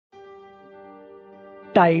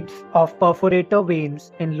Types of perforator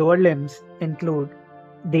veins in lower limbs include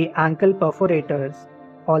the ankle perforators,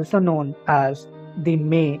 also known as the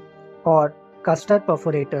May or custard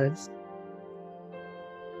perforators.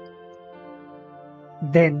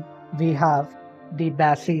 Then we have the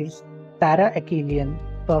Basse's paraachillian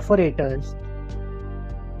perforators.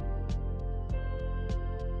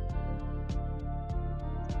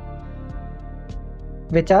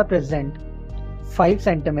 Which are present 5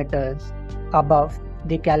 centimeters above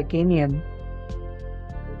the calcaneum.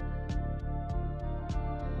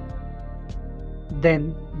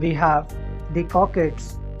 Then we have the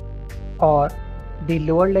Cockett's or the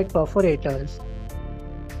lower leg perforators.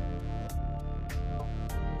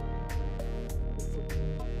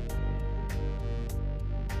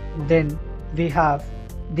 Then we have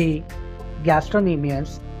the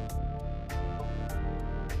gastrocnemius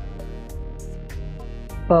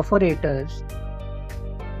perforators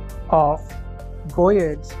of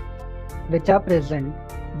goids, which are present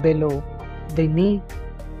below the knee.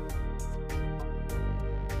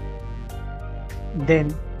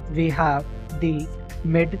 Then we have the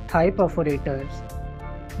mid-thigh perforators,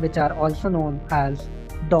 which are also known as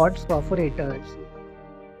Dodd's perforators.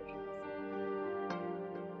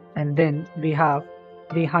 And then we have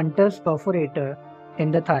the Hunter's perforator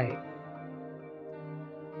in the thigh,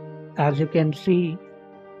 as you can see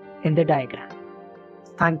in the diagram.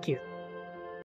 Thank you.